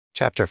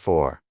Chapter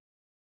 4.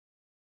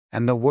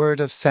 And the word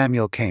of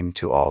Samuel came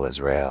to all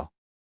Israel.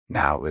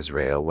 Now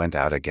Israel went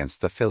out against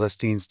the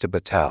Philistines to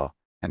Bethel,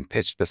 and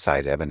pitched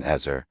beside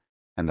Ebenezer,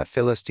 and the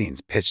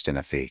Philistines pitched in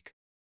Aphek.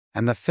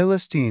 And the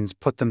Philistines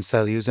put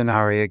themselves in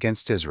array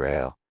against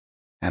Israel.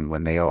 And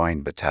when they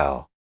joined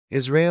Bethel,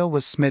 Israel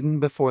was smitten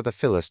before the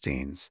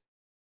Philistines.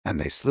 And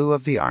they slew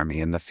of the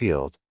army in the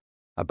field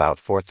about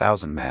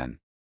 4,000 men.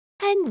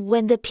 And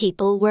when the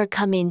people were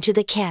come into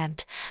the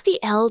camp, the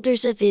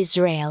elders of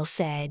Israel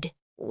said,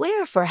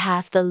 Wherefore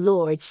hath the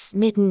Lord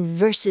smitten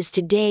verses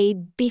today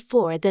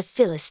before the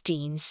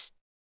Philistines?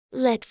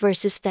 Let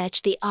verses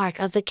fetch the ark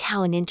of the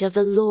covenant of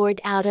the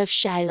Lord out of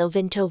Shiloh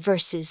into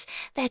verses,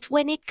 that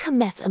when it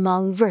cometh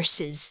among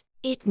verses,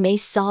 it may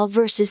saw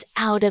verses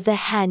out of the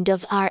hand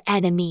of our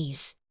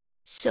enemies.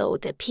 So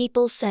the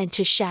people sent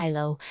to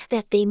Shiloh,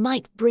 that they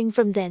might bring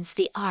from thence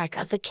the ark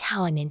of the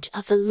covenant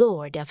of the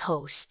Lord of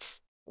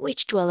hosts,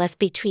 which dwelleth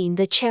between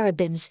the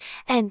cherubims,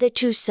 and the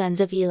two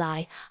sons of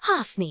Eli,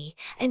 Hophni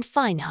and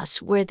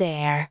Phinehas, were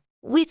there,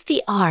 with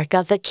the ark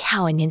of the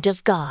covenant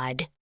of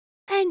God.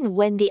 And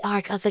when the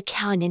ark of the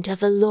covenant of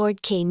the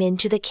Lord came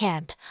into the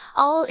camp,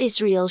 all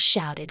Israel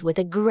shouted with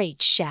a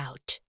great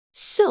shout,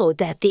 so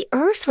that the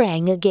earth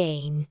rang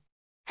again.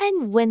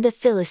 And when the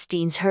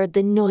Philistines heard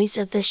the noise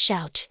of the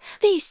shout,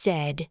 they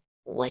said,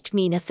 What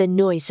meaneth the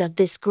noise of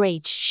this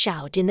great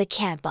shout in the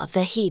camp of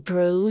the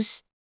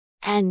Hebrews?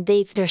 And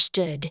they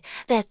understood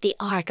that the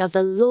ark of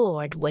the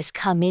Lord was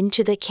come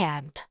into the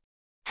camp.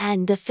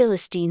 And the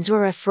Philistines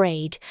were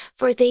afraid,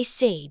 for they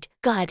said,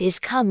 God is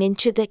come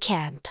into the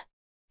camp.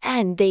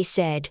 And they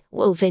said,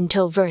 Woven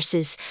to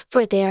verses,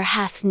 for there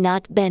hath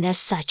not been a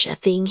such a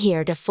thing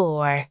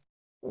heretofore.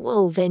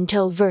 Woven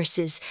to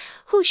verses,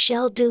 who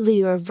shall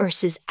deliver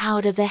verses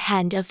out of the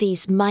hand of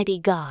these mighty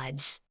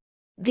gods?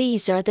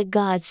 These are the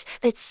gods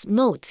that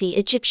smote the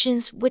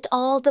Egyptians with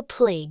all the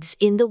plagues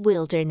in the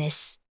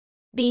wilderness.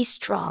 Be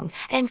strong,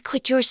 and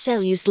quit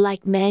yourselves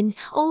like men,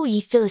 O ye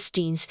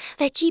Philistines,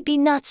 that ye be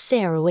not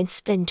sorrow and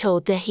spend to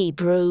the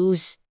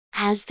Hebrews.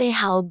 As they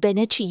have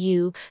been to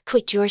you,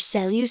 quit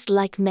yourselves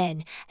like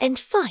men, and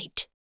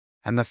fight.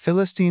 And the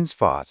Philistines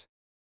fought,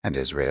 and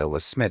Israel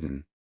was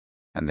smitten.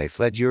 And they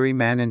fled Uri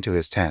man into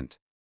his tent.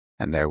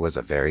 And there was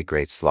a very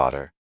great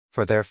slaughter,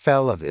 for there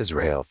fell of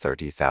Israel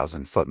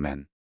 30,000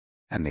 footmen.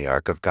 And the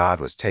ark of God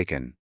was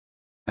taken.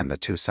 And the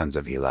two sons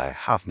of Eli,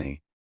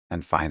 Hophni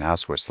and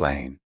Phinehas, were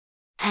slain.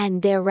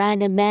 And there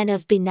ran a man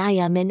of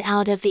Benjamin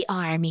out of the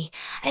army,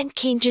 and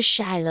came to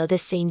Shiloh the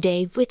same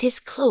day with his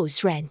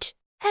clothes rent,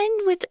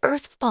 and with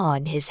earth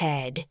upon his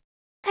head.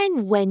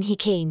 And when he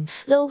came,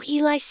 lo,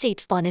 Eli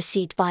sat upon a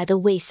seat by the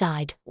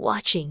wayside,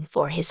 watching,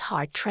 for his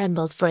heart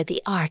trembled for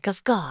the ark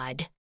of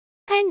God.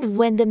 And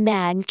when the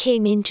man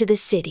came into the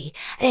city,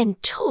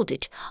 and told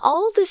it,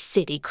 all the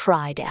city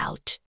cried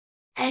out.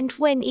 And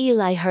when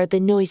Eli heard the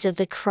noise of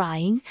the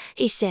crying,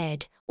 he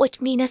said,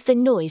 What meaneth the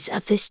noise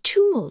of this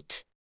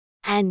tumult?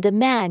 And the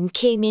man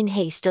came in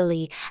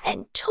hastily,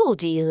 and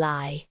told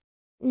Eli.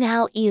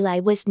 Now Eli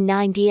was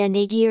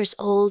 98 years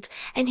old,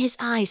 and his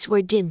eyes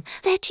were dim,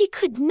 that he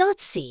could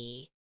not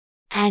see.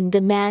 And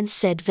the man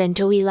said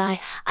unto Eli,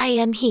 I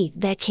am he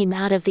that came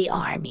out of the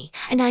army,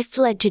 and I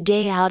fled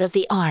today out of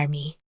the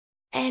army.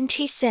 And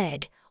he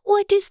said,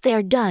 What is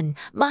there done,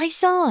 my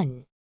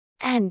son?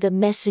 And the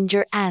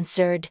messenger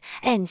answered,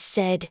 and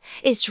said,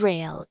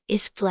 Israel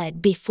is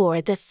fled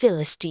before the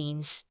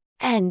Philistines.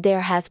 And there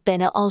hath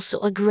been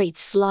also a great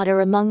slaughter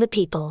among the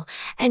people,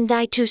 and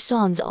thy two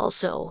sons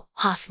also,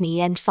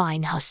 Hophni and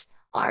Phinehas,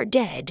 are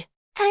dead,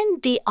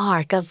 and the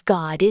ark of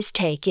God is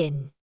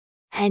taken.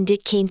 And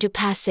it came to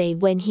pass,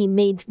 when he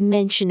made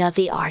mention of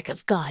the ark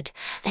of God,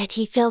 that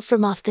he fell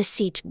from off the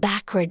seat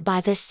backward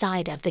by the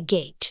side of the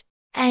gate,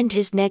 and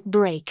his neck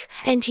brake,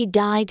 and he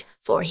died,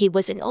 for he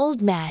was an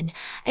old man,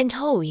 and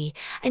hoary,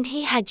 and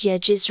he had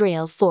judged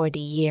Israel 40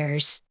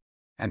 years.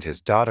 And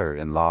his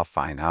daughter-in-law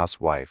Phinehas'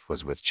 wife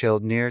was with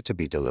child near to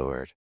be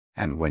delivered.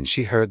 And when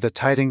she heard the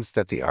tidings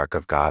that the ark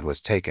of God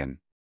was taken,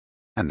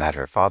 and that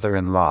her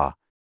father-in-law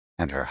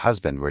and her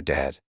husband were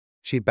dead,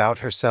 she bowed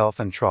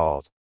herself and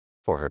trawled,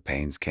 for her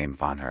pains came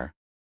upon her.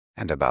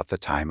 And about the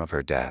time of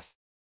her death,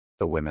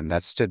 the women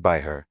that stood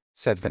by her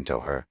said unto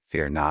her,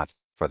 Fear not,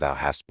 for thou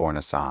hast borne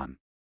a son.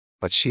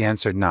 But she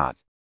answered not,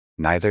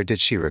 neither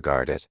did she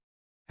regard it.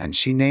 And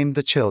she named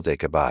the child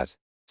Ichabod,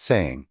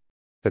 saying,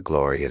 The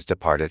glory is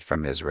departed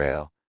from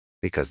Israel,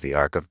 because the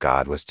ark of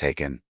God was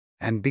taken,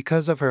 and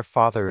because of her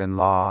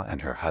father-in-law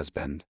and her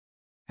husband.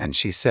 And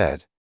she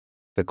said,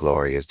 The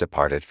glory is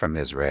departed from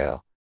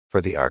Israel, for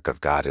the ark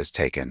of God is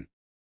taken.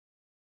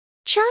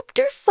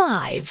 Chapter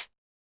 5.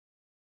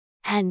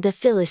 And the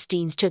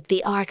Philistines took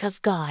the ark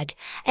of God,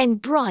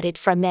 and brought it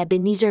from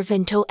Ebenezer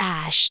unto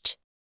Ashdod.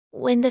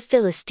 When the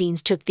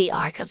Philistines took the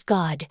ark of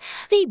God,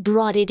 they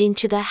brought it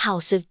into the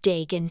house of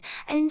Dagon,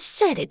 and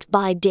set it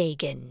by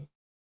Dagon.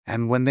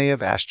 And when they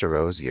of Ashdod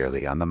rose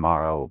yearly on the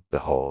morrow,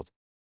 behold,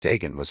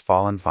 Dagon was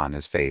fallen upon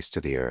his face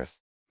to the earth,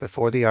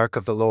 before the ark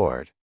of the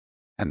Lord.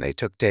 And they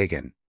took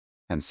Dagon,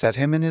 and set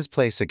him in his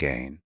place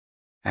again.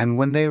 And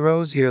when they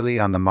rose early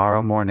on the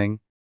morrow morning,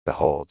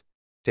 behold,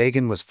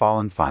 Dagon was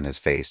fallen on his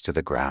face to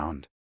the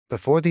ground,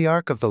 before the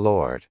ark of the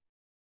Lord.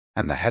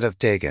 And the head of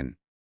Dagon,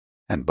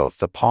 and both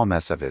the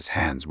palmes of his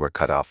hands were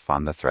cut off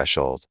on the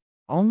threshold.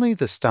 Only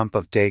the stump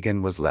of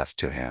Dagon was left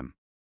to him.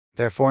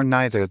 Therefore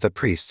neither the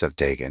priests of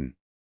Dagon,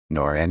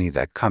 nor any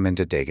that come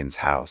into Dagon's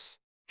house,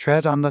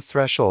 tread on the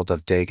threshold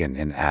of Dagon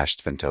in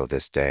Ashdod unto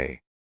this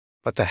day.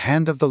 But the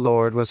hand of the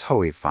Lord was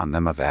hoved on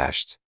them of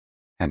Ashdod,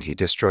 and he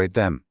destroyed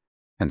them,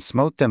 and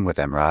smote them with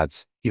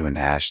emerods, and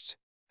Ashdod,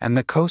 and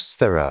the coasts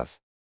thereof.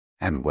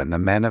 And when the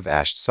men of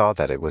Ashdod saw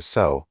that it was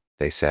so,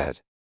 they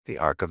said, The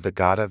ark of the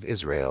God of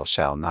Israel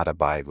shall not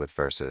abide with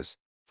verses,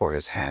 for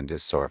his hand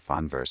is sore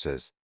on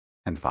verses,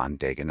 and von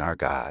Dagon our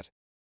God.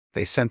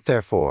 They sent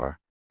therefore,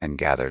 and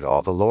gathered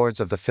all the lords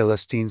of the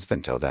Philistines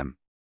unto them,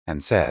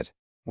 and said,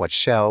 What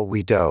shall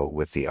we do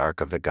with the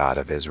ark of the God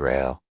of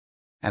Israel?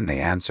 And they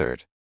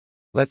answered,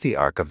 Let the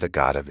ark of the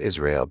God of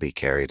Israel be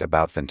carried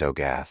about unto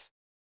Gath.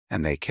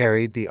 And they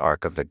carried the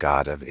ark of the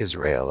God of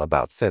Israel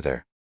about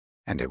thither.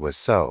 And it was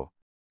so,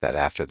 that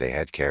after they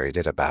had carried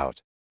it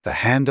about, the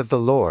hand of the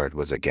Lord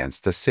was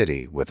against the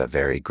city with a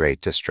very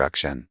great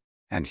destruction.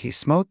 And he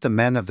smote the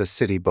men of the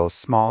city both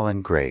small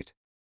and great.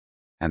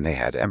 And they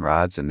had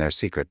emerods in their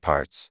secret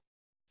parts.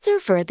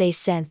 Therefore they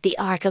sent the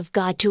ark of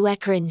God to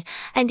Ekron,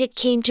 and it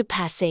came to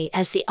pass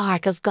as the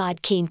ark of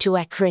God came to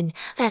Ekron,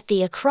 that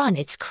the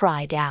Ekronites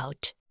cried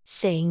out,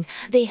 saying,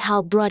 They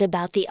have brought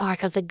about the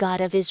ark of the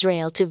God of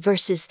Israel to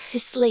verses,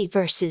 his slave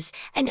verses,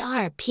 and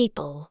our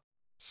people.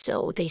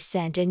 So they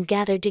sent and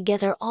gathered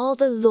together all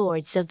the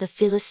lords of the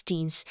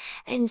Philistines,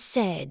 and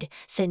said,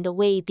 Send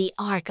away the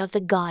ark of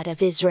the God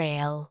of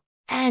Israel,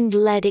 and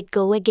let it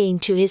go again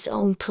to his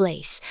own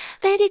place,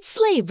 that it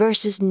slay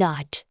verses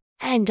not.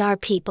 And our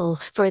people,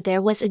 for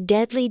there was a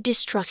deadly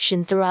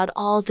destruction throughout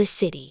all the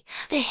city,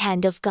 the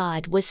hand of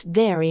God was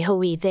very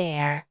heavy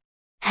there.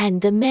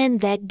 And the men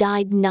that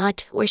died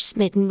not were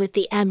smitten with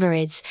the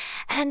emerods,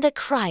 and the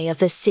cry of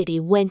the city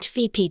went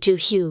VP to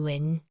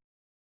Huon.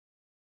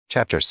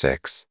 Chapter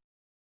 6.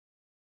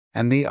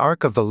 And the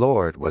ark of the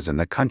Lord was in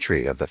the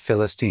country of the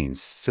Philistines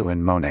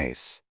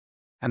Suin-Mones.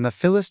 And the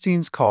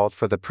Philistines called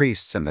for the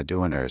priests and the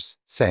diviners,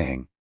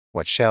 saying,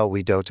 What shall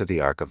we do to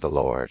the ark of the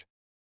Lord?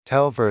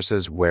 Tell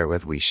verses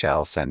wherewith we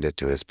shall send it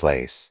to his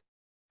place.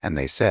 And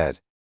they said,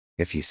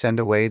 If ye send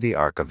away the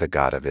ark of the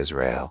God of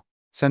Israel,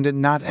 send it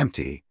not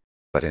empty,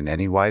 but in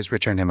any wise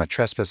return him a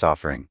trespass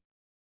offering.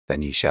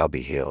 Then ye shall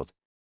be healed.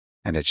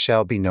 And it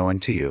shall be known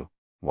to you,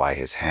 why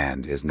his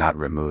hand is not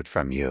removed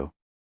from you.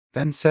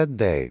 Then said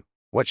they,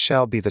 What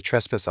shall be the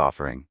trespass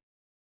offering,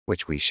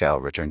 which we shall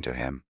return to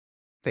him?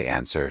 They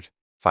answered,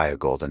 5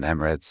 golden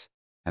emerods,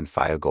 and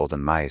 5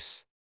 golden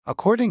mice,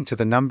 according to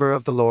the number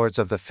of the lords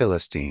of the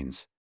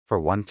Philistines. For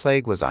one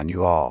plague was on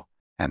you all,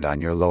 and on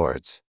your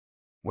lords.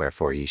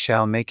 Wherefore ye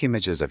shall make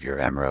images of your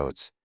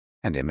emerods,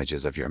 and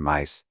images of your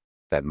mice,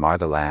 that mar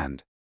the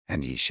land,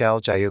 and ye shall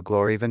give your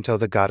glory unto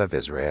the God of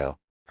Israel.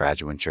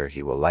 Peradventure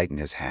he will lighten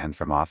his hand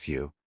from off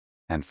you,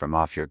 and from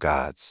off your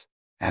gods,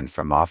 and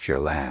from off your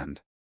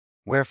land.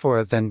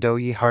 Wherefore then do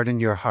ye harden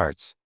your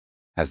hearts,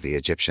 as the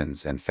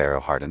Egyptians and Pharaoh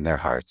hardened their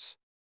hearts,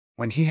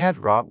 when he had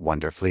wrought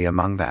wonderfully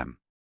among them.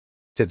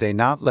 Did they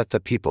not let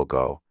the people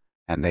go,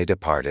 and they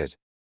departed?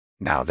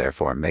 Now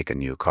therefore make a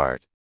new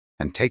cart,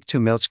 and take 2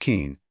 milch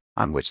kine,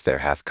 on which there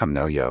hath come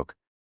no yoke,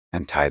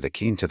 and tie the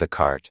kine to the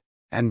cart,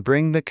 and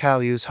bring the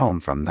calews home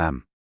from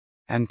them.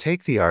 And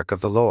take the ark of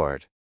the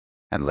Lord,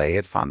 and lay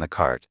it on the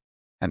cart,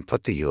 and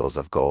put the ewes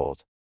of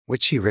gold,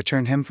 which ye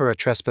return him for a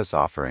trespass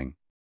offering,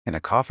 in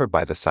a coffer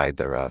by the side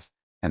thereof,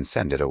 and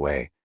send it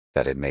away,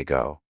 that it may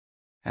go.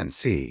 And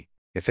see,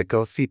 if it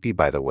go Thepe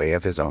by the way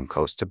of his own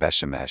coast to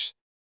Bethshemesh,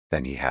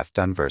 then he hath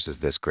done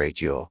versus this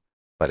great Yule.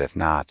 But if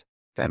not,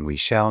 then we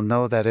shall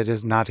know that it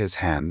is not his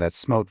hand that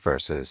smote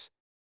versus.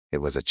 It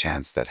was a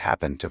chance that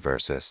happened to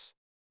versus.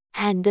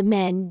 And the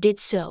men did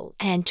so,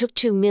 and took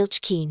 2 milch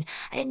kine,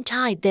 and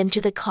tied them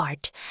to the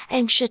cart,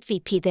 and shut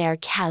VP their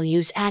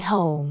calews at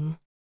home.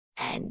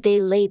 And they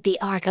laid the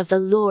ark of the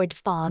Lord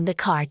on the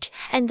cart,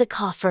 and the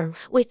coffer,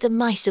 with the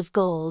mice of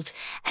gold,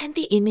 and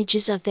the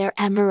images of their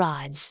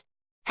emerods.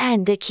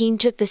 And the king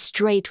took the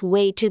straight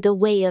way to the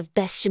way of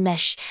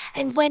Bethshemesh,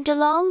 and went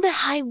along the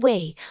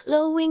highway,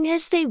 lowing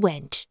as they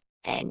went,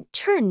 and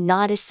turned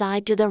not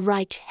aside to the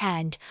right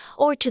hand,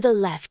 or to the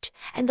left,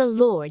 and the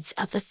lords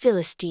of the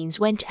Philistines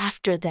went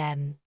after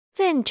them,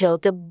 then till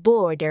the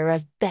border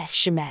of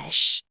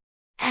Bethshemesh.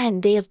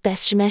 And they of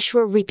Bethshemesh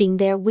were reaping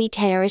their wheat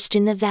harvest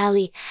in the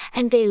valley,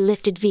 and they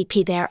lifted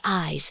VP their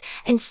eyes,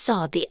 and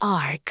saw the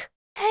ark,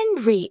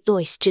 and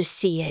rejoiced to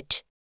see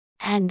it.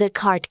 And the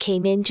cart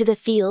came into the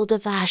field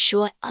of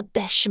Ashua a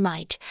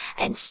Bethshemite,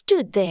 and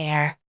stood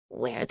there,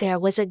 where there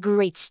was a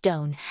great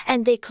stone,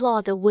 and they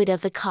clawed the wood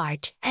of the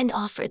cart, and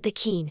offered the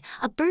kine,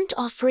 a burnt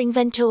offering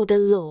unto the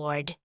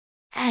Lord.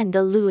 And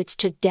the Levites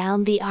took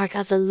down the ark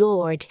of the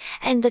Lord,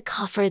 and the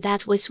coffer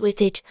that was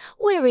with it,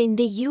 wherein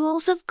the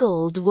ewes of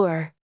gold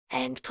were,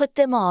 and put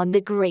them on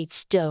the great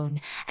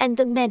stone. And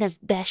the men of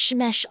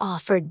Bethshemesh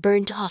offered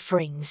burnt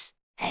offerings,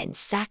 and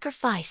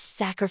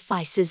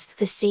sacrifices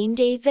the same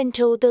day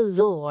unto the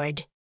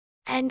Lord.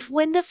 And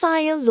when the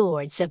fire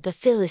lords of the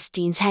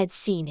Philistines had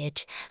seen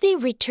it, they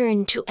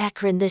returned to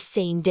Ekron the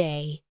same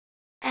day.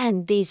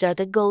 And these are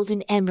the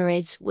golden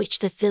emeralds which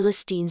the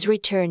Philistines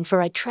returned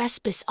for a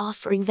trespass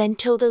offering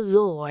unto the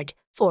Lord,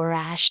 for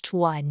Ashdod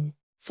 1,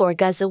 for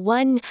Gaza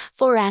 1,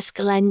 for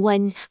Askelon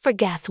 1, for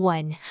Gath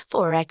 1,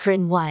 for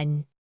Ekron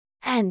 1.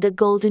 And the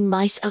golden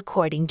mice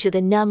according to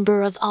the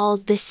number of all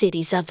the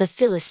cities of the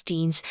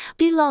Philistines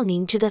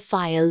belonging to the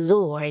fire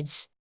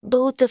lords,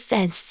 both the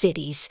fenced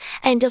cities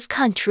and of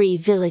country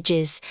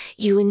villages,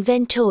 you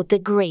invented the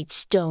great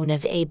stone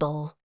of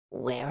Abel,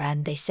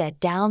 whereon they set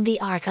down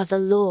the ark of the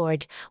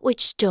Lord,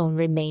 which stone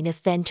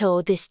remaineth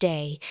unto this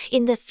day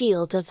in the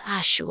field of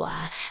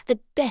Ashua the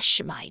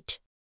Beshemite.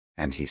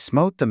 And he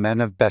smote the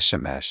men of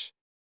Bethshemesh,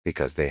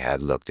 because they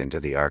had looked into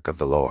the ark of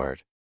the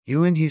Lord.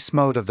 And he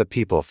smote of the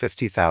people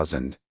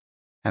 50,000,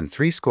 and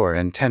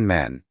 70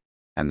 men.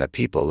 And the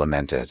people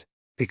lamented,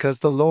 because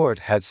the Lord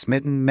had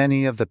smitten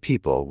many of the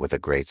people with a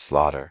great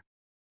slaughter.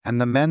 And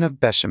the men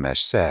of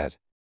Bethshemesh said,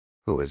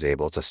 Who is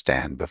able to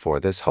stand before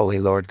this holy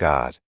Lord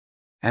God?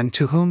 And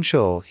to whom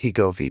shall he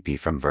go? VP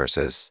from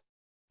verses.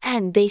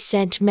 And they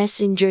sent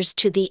messengers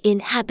to the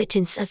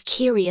inhabitants of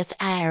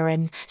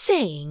Kiriath-Jearim,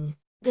 saying,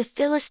 The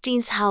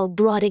Philistines have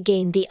brought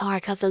again the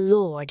ark of the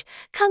Lord.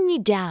 Come ye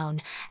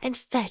down, and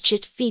fetch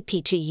it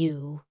VP to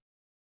you.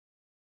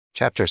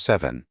 Chapter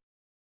 7.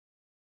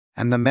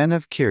 And the men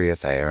of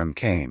Kiriath-Jearim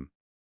came,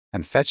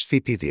 and fetched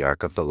VP the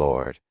ark of the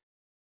Lord,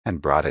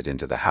 and brought it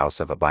into the house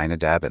of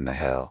Abinadab in the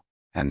hill,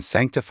 and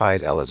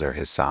sanctified Eleazar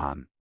his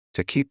son,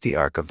 to keep the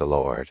ark of the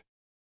Lord.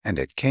 And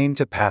it came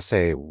to pass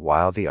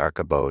while the ark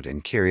abode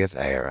in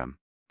Kiriath-Jearim,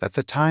 that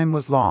the time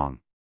was long,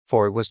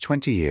 for it was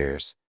 20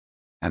 years.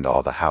 And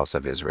all the house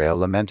of Israel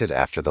lamented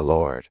after the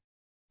Lord.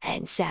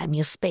 And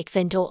Samuel spake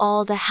unto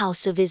all the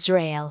house of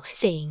Israel,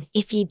 saying,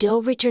 If ye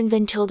do return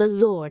unto the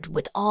Lord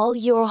with all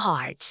your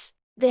hearts,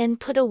 then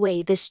put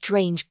away the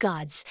strange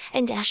gods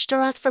and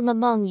Ashtaroth from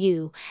among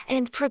you,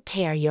 and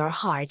prepare your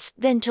hearts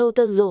unto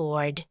the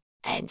Lord,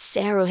 and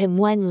serve him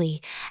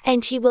only,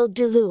 and he will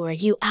deliver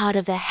you out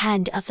of the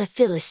hand of the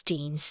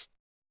Philistines.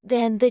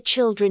 Then the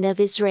children of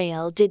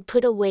Israel did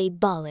put away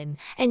Baalim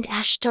and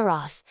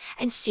Ashtaroth,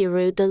 and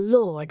serve the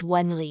Lord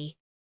only.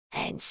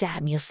 And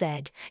Samuel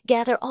said,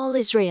 Gather all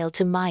Israel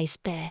to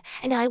Mizpeh,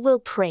 and I will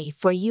pray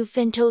for you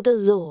unto the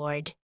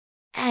Lord.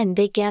 And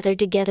they gathered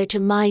together to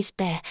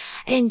Mizpeh,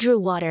 and drew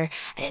water,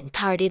 and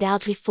poured it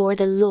out before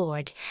the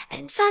Lord,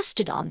 and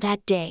fasted on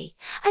that day,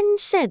 and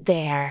said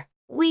there,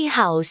 We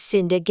have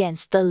sinned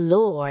against the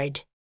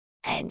Lord.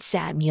 And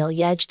Samuel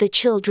judged the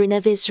children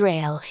of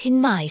Israel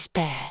in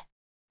Mizpeh.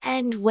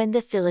 And when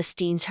the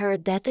Philistines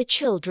heard that the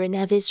children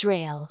of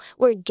Israel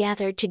were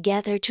gathered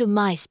together to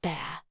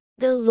Mizpeh,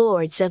 the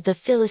lords of the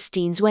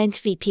Philistines went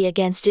VP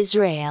against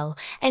Israel,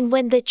 and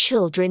when the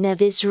children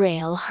of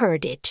Israel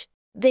heard it,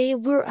 they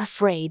were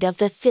afraid of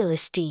the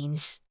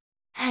Philistines.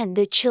 And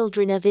the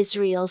children of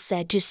Israel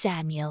said to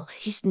Samuel,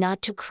 Is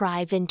not to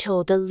cry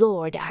unto the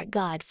Lord our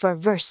God for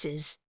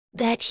verses,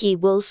 that he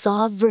will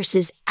solve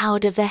verses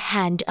out of the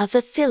hand of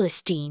the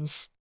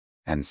Philistines.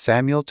 And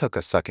Samuel took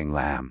a sucking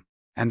lamb,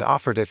 and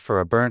offered it for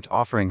a burnt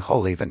offering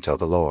holy unto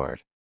the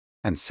Lord.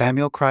 And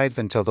Samuel cried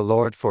unto the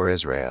Lord for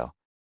Israel,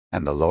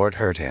 and the Lord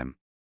heard him.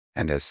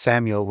 And as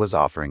Samuel was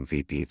offering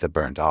VP the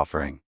burnt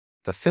offering,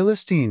 the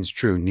Philistines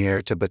drew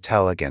near to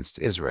battle against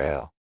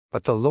Israel.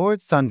 But the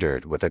Lord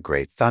thundered with a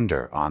great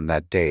thunder on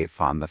that day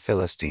upon the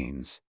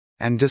Philistines,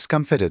 and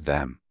discomfited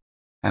them.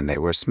 And they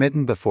were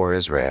smitten before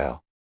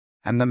Israel.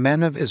 And the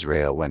men of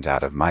Israel went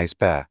out of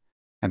Mizpeh,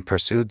 and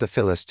pursued the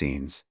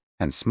Philistines,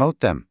 and smote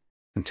them,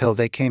 until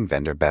they came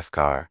vender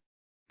Bethkar.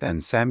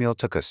 Then Samuel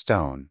took a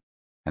stone,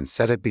 and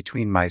set it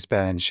between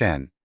Mizpeh and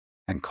Shen,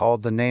 and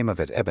called the name of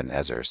it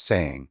Ebenezer,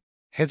 saying,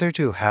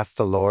 Hitherto hath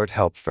the Lord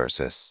helped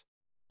verses.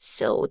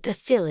 So the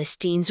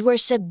Philistines were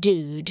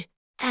subdued,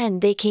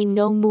 and they came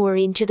no more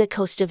into the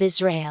coast of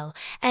Israel,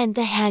 and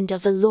the hand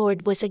of the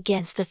Lord was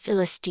against the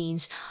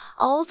Philistines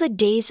all the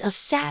days of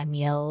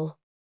Samuel.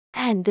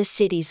 And the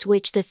cities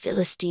which the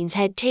Philistines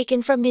had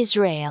taken from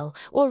Israel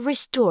were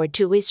restored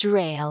to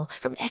Israel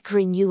from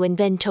Ekron and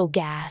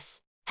Bentogath.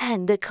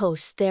 And the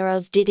coast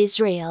thereof did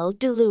Israel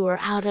deliver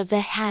out of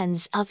the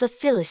hands of the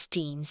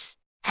Philistines.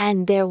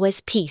 And there was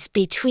peace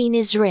between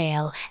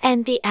Israel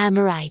and the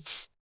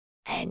Amorites.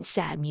 And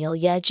Samuel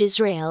judged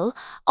Israel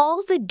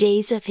all the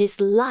days of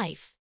his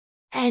life.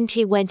 And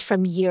he went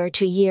from year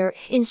to year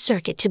in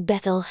circuit to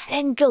Bethel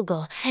and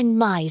Gilgal and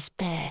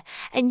Mizpeh,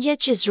 and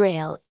judged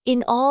Israel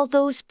in all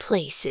those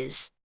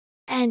places.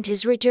 And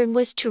his return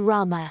was to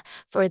Ramah,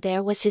 for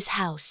there was his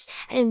house,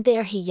 and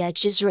there he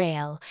judged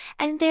Israel,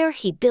 and there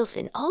he built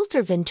an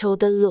altar unto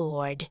the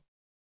Lord.